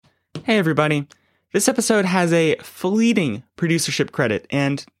Hey everybody. This episode has a fleeting producership credit,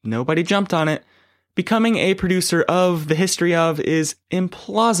 and nobody jumped on it. Becoming a producer of The History Of is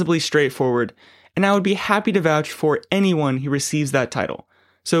implausibly straightforward, and I would be happy to vouch for anyone who receives that title.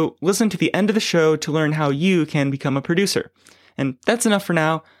 So listen to the end of the show to learn how you can become a producer. And that's enough for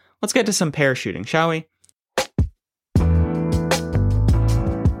now. Let's get to some parachuting, shall we?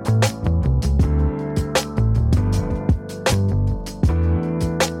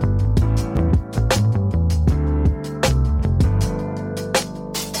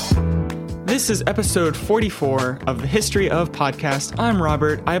 This is episode 44 of the History Of podcast. I'm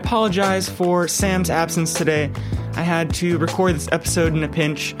Robert. I apologize for Sam's absence today. I had to record this episode in a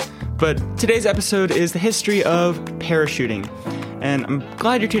pinch, but today's episode is the history of parachuting. And I'm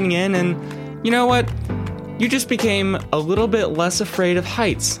glad you're tuning in, and you know what? You just became a little bit less afraid of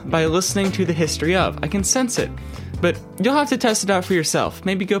heights by listening to the History Of. I can sense it, but you'll have to test it out for yourself.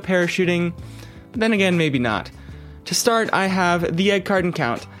 Maybe go parachuting, but then again, maybe not. To start, I have the egg carton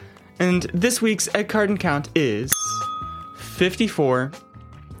count. And this week's egg carton count is 54.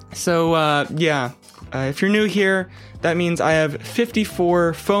 So, if you're new here, that means I have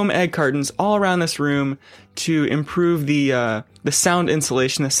 54 foam egg cartons all around this room to improve the sound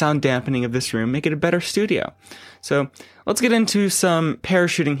insulation, the sound dampening of this room, make it a better studio. So, let's get into some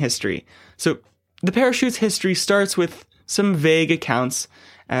parachuting history. So, the parachute's history starts with some vague accounts,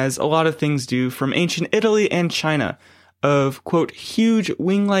 as a lot of things do, from ancient Italy and China, of, quote, huge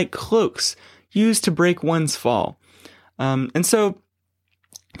wing-like cloaks used to break one's fall. And so,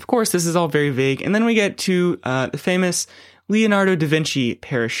 of course, this is all very vague. And then we get to the famous Leonardo da Vinci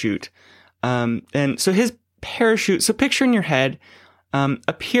parachute. And so his parachute, so picture in your head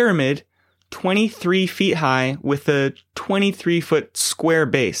a pyramid 23 feet high with a 23-foot square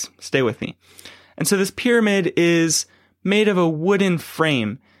base. Stay with me. And so this pyramid is made of a wooden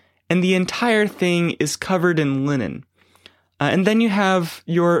frame, and the entire thing is covered in linen. And then you have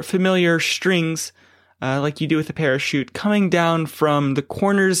your familiar strings, like you do with a parachute, coming down from the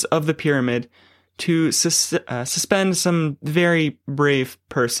corners of the pyramid to suspend some very brave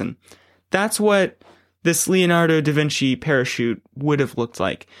person. That's what this Leonardo da Vinci parachute would have looked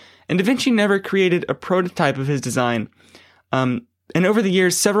like. And da Vinci never created a prototype of his design. And over the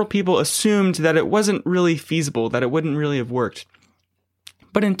years, several people assumed that it wasn't really feasible, that it wouldn't really have worked.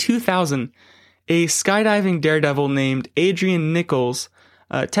 But in 2000, a skydiving daredevil named Adrian Nichols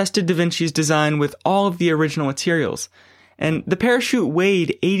tested Da Vinci's design with all of the original materials. And the parachute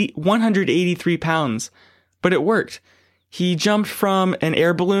weighed 183 pounds, but it worked. He jumped from an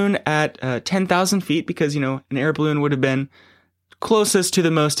air balloon at 10,000 feet because, an air balloon would have been closest to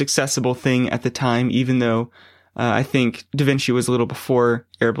the most accessible thing at the time, even though I think Da Vinci was a little before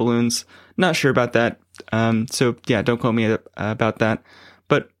air balloons. Not sure about that. Don't quote me about that.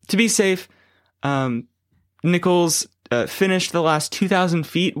 But to be safe, Nichols finished the last 2,000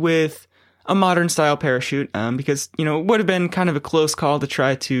 feet with a modern style parachute because, it would have been kind of a close call to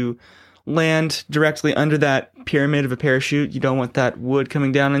try to land directly under that pyramid of a parachute. You don't want that wood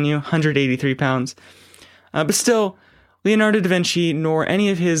coming down on you, 183 pounds. But still, Leonardo da Vinci nor any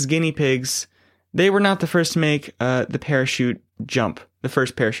of his guinea pigs, they were not the first to make the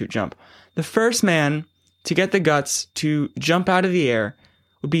first parachute jump. The first man to get the guts to jump out of the air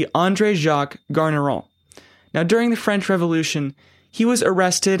would be André-Jacques Garneron. Now, during the French Revolution, he was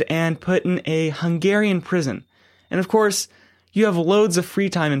arrested and put in a Hungarian prison. And of course, you have loads of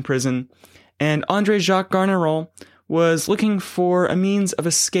free time in prison, and André-Jacques Garneron was looking for a means of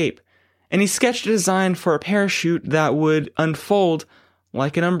escape, and he sketched a design for a parachute that would unfold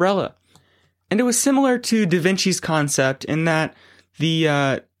like an umbrella. And it was similar to Da Vinci's concept in that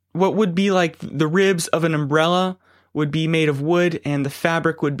what would be like the ribs of an umbrella would be made of wood, and the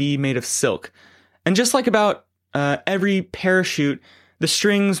fabric would be made of silk. And just like about every parachute, the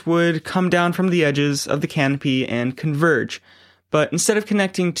strings would come down from the edges of the canopy and converge. But instead of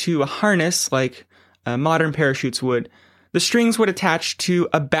connecting to a harness like modern parachutes would, the strings would attach to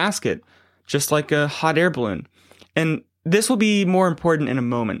a basket, just like a hot air balloon. And this will be more important in a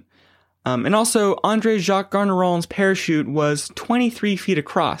moment. And also, André-Jacques Garneron's parachute was 23 feet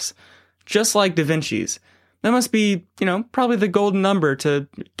across, just like Da Vinci's. That must be, probably the golden number to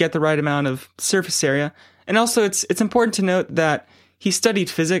get the right amount of surface area. And also, it's important to note that he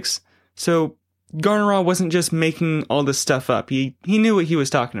studied physics, so Garneron wasn't just making all this stuff up. He knew what he was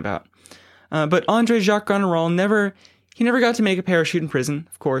talking about. But André-Jacques Garneron never got to make a parachute in prison,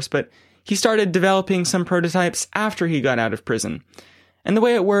 of course, but he started developing some prototypes after he got out of prison. And the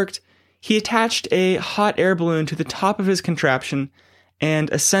way it worked, he attached a hot air balloon to the top of his contraption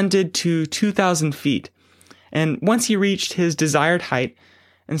and ascended to 2,000 feet. And once he reached his desired height,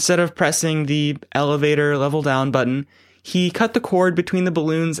 instead of pressing the elevator level down button, he cut the cord between the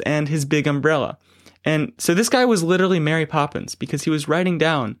balloons and his big umbrella. And so this guy was literally Mary Poppins because he was riding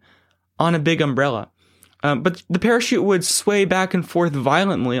down on a big umbrella. But the parachute would sway back and forth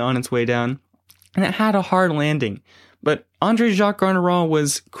violently on its way down, and it had a hard landing. But André Jacques Garnerin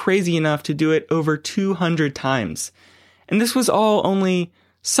was crazy enough to do it over 200 times. And this was all only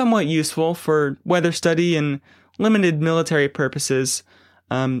somewhat useful for weather study and limited military purposes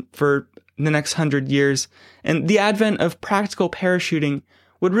for the next 100 years. And the advent of practical parachuting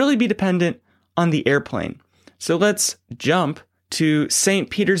would really be dependent on the airplane. So let's jump to St.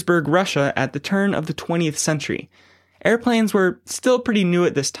 Petersburg, Russia at the turn of the 20th century. Airplanes were still pretty new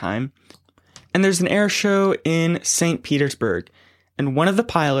at this time, and there's an air show in St. Petersburg, and one of the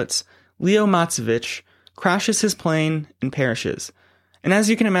pilots, Leo Matsevich, crashes his plane and perishes. And as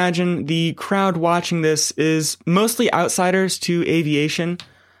you can imagine, the crowd watching this is mostly outsiders to aviation,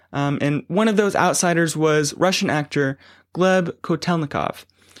 and one of those outsiders was Russian actor Gleb Kotelnikov.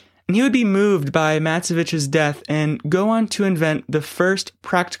 And he would be moved by Matsevich's death and go on to invent the first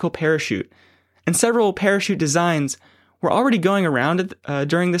practical parachute. And several parachute designs were already going around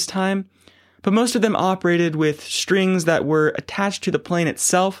during this time, but most of them operated with strings that were attached to the plane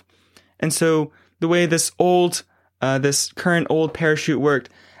itself. And so the way this current old parachute worked,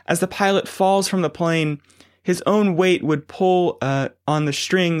 as the pilot falls from the plane, his own weight would pull on the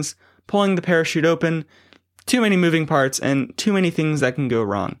strings, pulling the parachute open. Too many moving parts and too many things that can go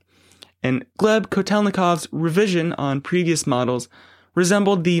wrong. And Gleb Kotelnikov's revision on previous models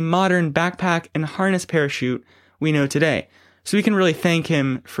resembled the modern backpack and harness parachute we know today. So we can really thank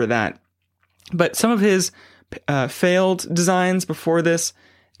him for that. But some of his failed designs before this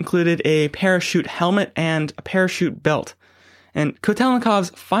included a parachute helmet and a parachute belt. And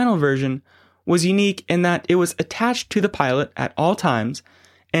Kotelnikov's final version was unique in that it was attached to the pilot at all times,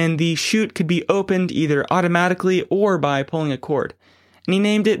 and the chute could be opened either automatically or by pulling a cord. And he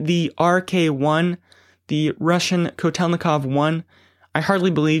named it the RK-1, the Russian Kotelnikov 1. I hardly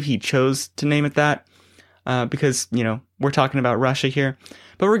believe he chose to name it that, because, we're talking about Russia here.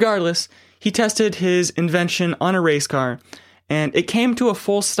 But regardless, he tested his invention on a race car, and it came to a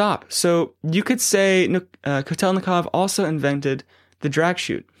full stop. So you could say Kotelnikov also invented the drag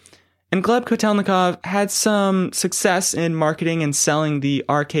chute. And Gleb Kotelnikov had some success in marketing and selling the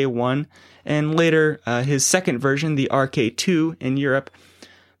RK-1, and later his second version, the RK-2, in Europe.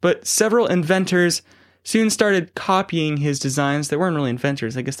 But several inventors soon started copying his designs. They weren't really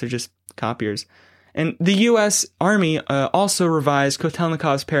inventors, I guess they're just copiers. And the U.S. Army also revised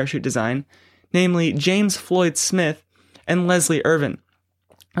Kotelnikov's parachute design, namely James Floyd Smith and Leslie Irvin.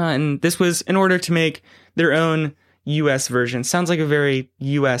 And this was in order to make their own U.S. version. Sounds like a very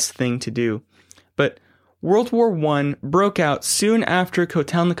U.S. thing to do. But World War I broke out soon after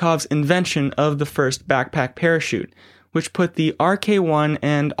Kotelnikov's invention of the first backpack parachute, which put the RK-1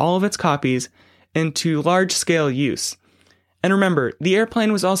 and all of its copies into large-scale use. And remember, the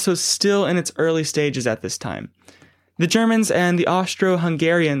airplane was also still in its early stages at this time. The Germans and the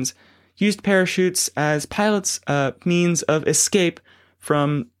Austro-Hungarians used parachutes as pilots' means of escape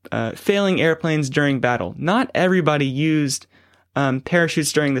from failing airplanes during battle. Not everybody used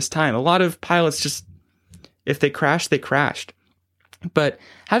parachutes during this time. A lot of pilots just, if they crashed, they crashed. But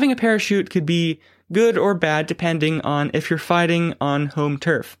having a parachute could be good or bad depending on if you're fighting on home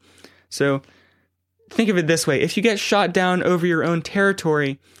turf. So think of it this way. If you get shot down over your own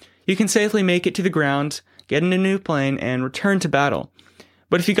territory, you can safely make it to the ground, get in a new plane, and return to battle.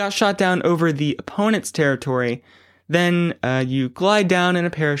 But if you got shot down over the opponent's territory, then you glide down in a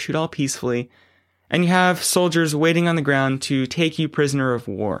parachute all peacefully, and you have soldiers waiting on the ground to take you prisoner of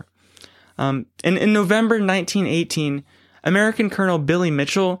war. And in November 1918, American Colonel Billy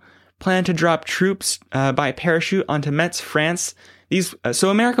Mitchell planned to drop troops by parachute onto Metz, France. So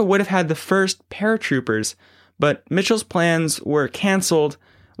America would have had the first paratroopers, but Mitchell's plans were canceled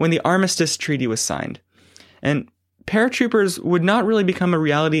when the Armistice Treaty was signed. And paratroopers would not really become a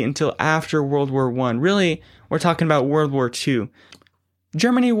reality until after World War I. Really, we're talking about World War II.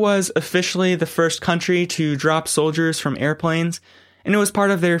 Germany was officially the first country to drop soldiers from airplanes, and it was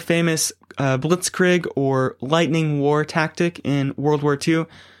part of their famous Blitzkrieg or lightning war tactic in World War II.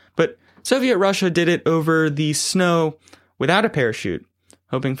 But Soviet Russia did it over the snow without a parachute,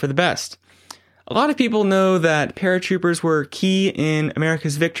 hoping for the best. A lot of people know that paratroopers were key in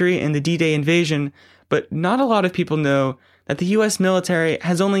America's victory in the D-Day invasion, but not a lot of people know that the U.S. military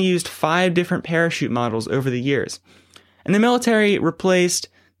has only used 5 different parachute models over the years. And the military replaced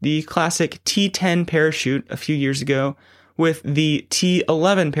the classic T-10 parachute a few years ago with the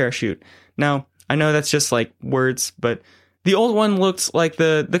T-11 parachute. Now, I know that's just like words, but The old one looked like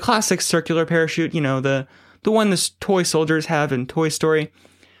the classic circular parachute, the one the toy soldiers have in Toy Story.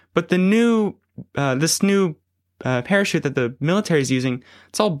 But the new, this new parachute that the military is using,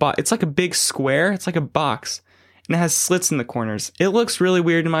 it's like a big square. It's like a box, and it has slits in the corners. It looks really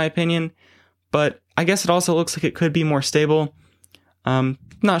weird in my opinion, but I guess it also looks like it could be more stable.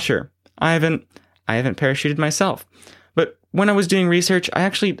 Not sure. I haven't parachuted myself. But when I was doing research, I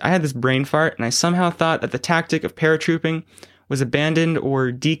had this brain fart, and I somehow thought that the tactic of paratrooping was abandoned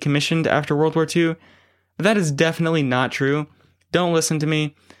or decommissioned after World War II. But that is definitely not true. Don't listen to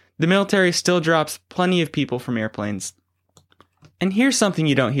me. The military still drops plenty of people from airplanes. And here's something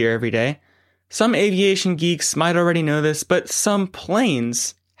you don't hear every day. Some aviation geeks might already know this, but some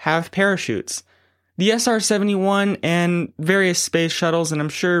planes have parachutes. The SR-71 and various space shuttles, and I'm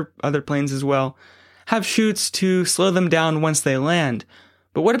sure other planes as well, have chutes to slow them down once they land.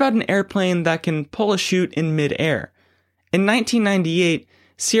 But what about an airplane that can pull a chute in mid-air? In 1998,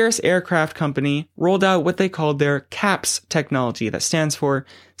 Cirrus Aircraft Company rolled out what they called their CAPS technology, that stands for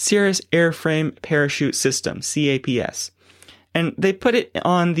Cirrus Airframe Parachute System, CAPS. And they put it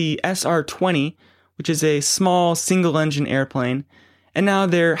on the SR-20, which is a small single-engine airplane, and now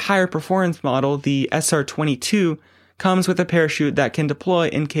their higher performance model, the SR-22, comes with a parachute that can deploy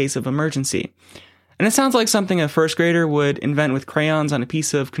in case of emergency. And it sounds like something a first grader would invent with crayons on a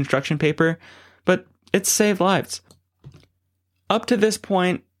piece of construction paper, but it's saved lives. Up to this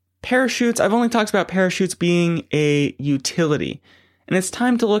point, I've only talked about parachutes being a utility, and it's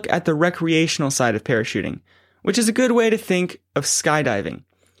time to look at the recreational side of parachuting, which is a good way to think of skydiving.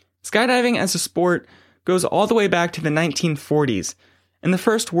 Skydiving as a sport goes all the way back to the 1940s, and the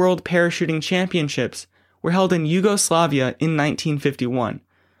first World Parachuting Championships were held in Yugoslavia in 1951.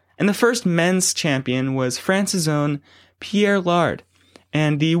 And the first men's champion was France's own Pierre Lard,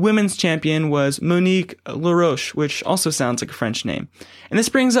 and the women's champion was Monique Laroche, which also sounds like a French name. And this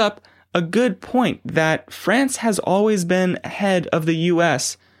brings up a good point that France has always been ahead of the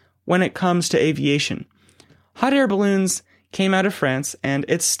US when it comes to aviation. Hot air balloons came out of France, and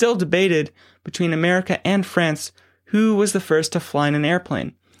it's still debated between America and France who was the first to fly in an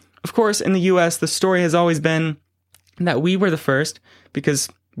airplane. Of course, in the US, the story has always been that we were the first because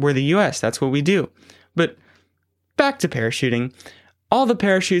we're the US, that's what we do. But back to parachuting. All the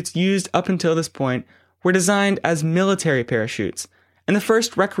parachutes used up until this point were designed as military parachutes, and the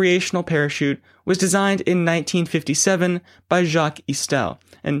first recreational parachute was designed in 1957 by Jacques Istel.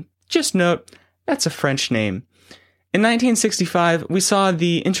 And just note, that's a French name. In 1965, we saw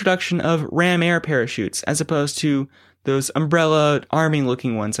the introduction of ram air parachutes, as opposed to those umbrella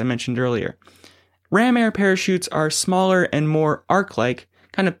army-looking ones I mentioned earlier. Ram air parachutes are smaller and more arc-like,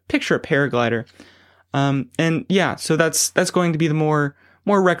 kind of picture a paraglider. And yeah, so that's going to be the more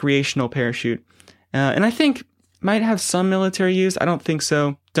recreational parachute. And I think might have some military use. I don't think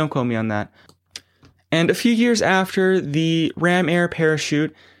so. Don't quote me on that. And a few years after the ram air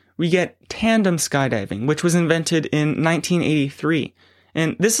parachute, we get tandem skydiving, which was invented in 1983.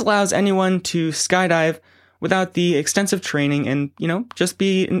 And this allows anyone to skydive without the extensive training and, just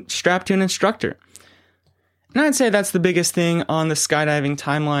be strapped to an instructor. And I'd say that's the biggest thing on the skydiving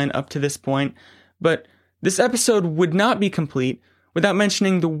timeline up to this point. But this episode would not be complete without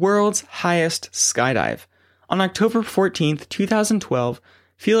mentioning the world's highest skydive. On October 14th, 2012,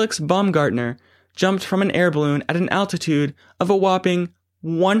 Felix Baumgartner jumped from an air balloon at an altitude of a whopping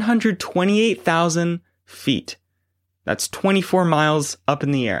 128,000 feet. That's 24 miles up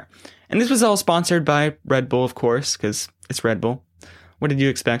in the air. And this was all sponsored by Red Bull, of course, because it's Red Bull. What did you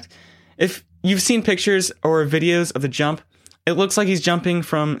expect? If you've seen pictures or videos of the jump, it looks like he's jumping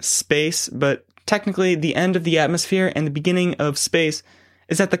from space, but technically the end of the atmosphere and the beginning of space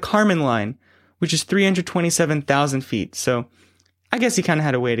is at the Kármán line, which is 327,000 feet. So I guess he kind of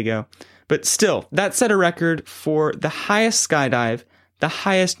had a way to go. But still, that set a record for the highest skydive, the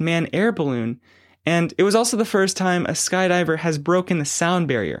highest manned air balloon, and it was also the first time a skydiver has broken the sound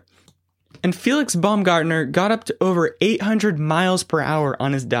barrier. And Felix Baumgartner got up to over 800 miles per hour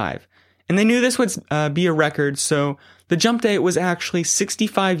on his dive. And they knew this would be a record, so the jump date was actually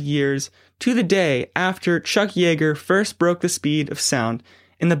 65 years to the day after Chuck Yeager first broke the speed of sound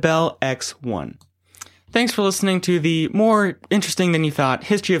in the Bell X-1. Thanks for listening to the more interesting than you thought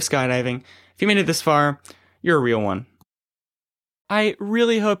history of skydiving. If you made it this far, you're a real one. I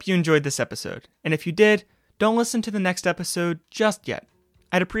really hope you enjoyed this episode, and if you did, don't listen to the next episode just yet.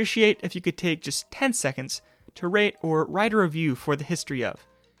 I'd appreciate if you could take just 10 seconds to rate or write a review for The History Of.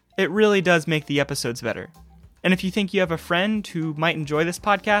 It really does make the episodes better. And if you think you have a friend who might enjoy this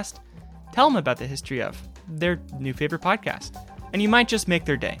podcast, tell them about The History Of, their new favorite podcast, and you might just make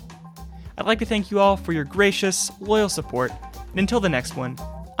their day. I'd like to thank you all for your gracious, loyal support, and until the next one,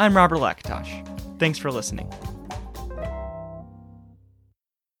 I'm Robert Lakatosh. Thanks for listening.